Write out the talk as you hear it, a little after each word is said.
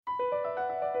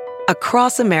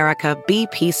Across America,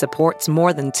 BP supports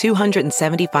more than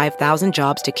 275,000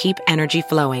 jobs to keep energy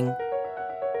flowing.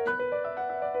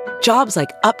 Jobs like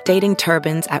updating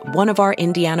turbines at one of our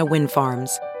Indiana wind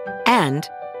farms and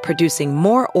producing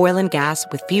more oil and gas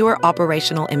with fewer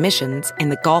operational emissions in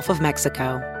the Gulf of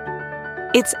Mexico.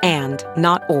 It's and,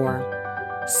 not or.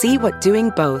 See what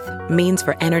doing both means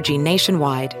for energy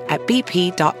nationwide at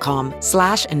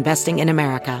bp.com/investing in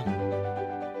America.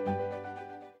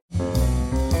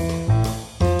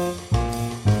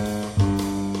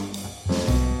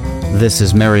 This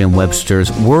is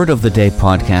Merriam-Webster's Word of the Day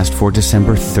podcast for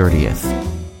December 30th.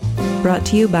 Brought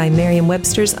to you by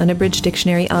Merriam-Webster's Unabridged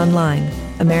Dictionary Online,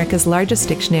 America's largest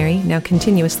dictionary, now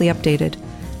continuously updated.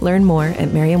 Learn more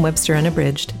at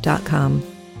merriam-websterunabridged.com.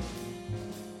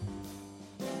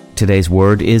 Today's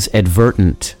word is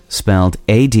advertent, spelled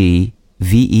advertent.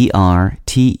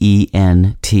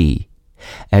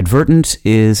 Advertent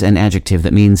is an adjective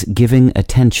that means giving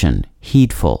attention,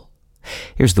 heedful.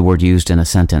 Here's the word used in a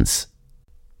sentence.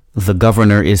 The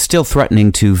governor is still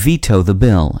threatening to veto the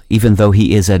bill, even though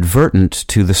he is advertent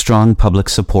to the strong public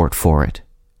support for it.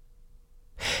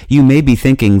 You may be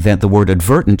thinking that the word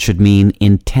advertent should mean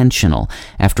intentional.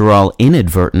 After all,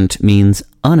 inadvertent means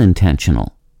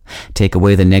unintentional. Take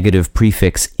away the negative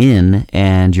prefix in,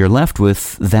 and you're left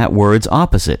with that word's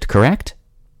opposite, correct?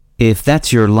 If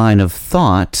that's your line of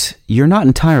thought, you're not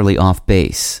entirely off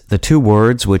base. The two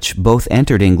words, which both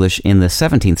entered English in the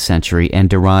 17th century and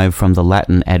derive from the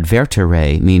Latin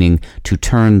advertere, meaning to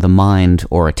turn the mind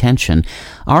or attention,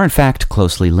 are in fact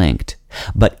closely linked.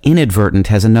 But inadvertent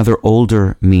has another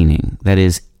older meaning, that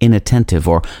is, inattentive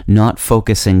or not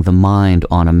focusing the mind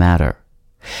on a matter.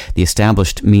 The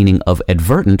established meaning of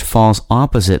advertent falls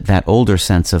opposite that older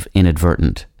sense of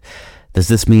inadvertent. Does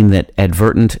this mean that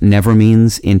advertent never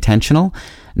means intentional?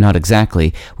 Not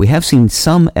exactly. We have seen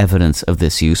some evidence of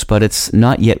this use, but it's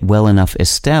not yet well enough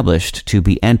established to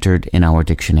be entered in our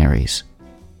dictionaries.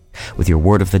 With your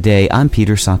word of the day, I'm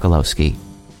Peter Sokolowski.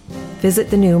 Visit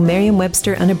the new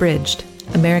Merriam-Webster Unabridged,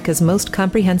 America's most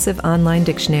comprehensive online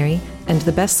dictionary and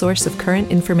the best source of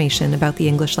current information about the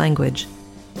English language.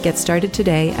 Get started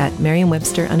today at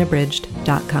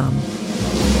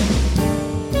merriam-websterunabridged.com.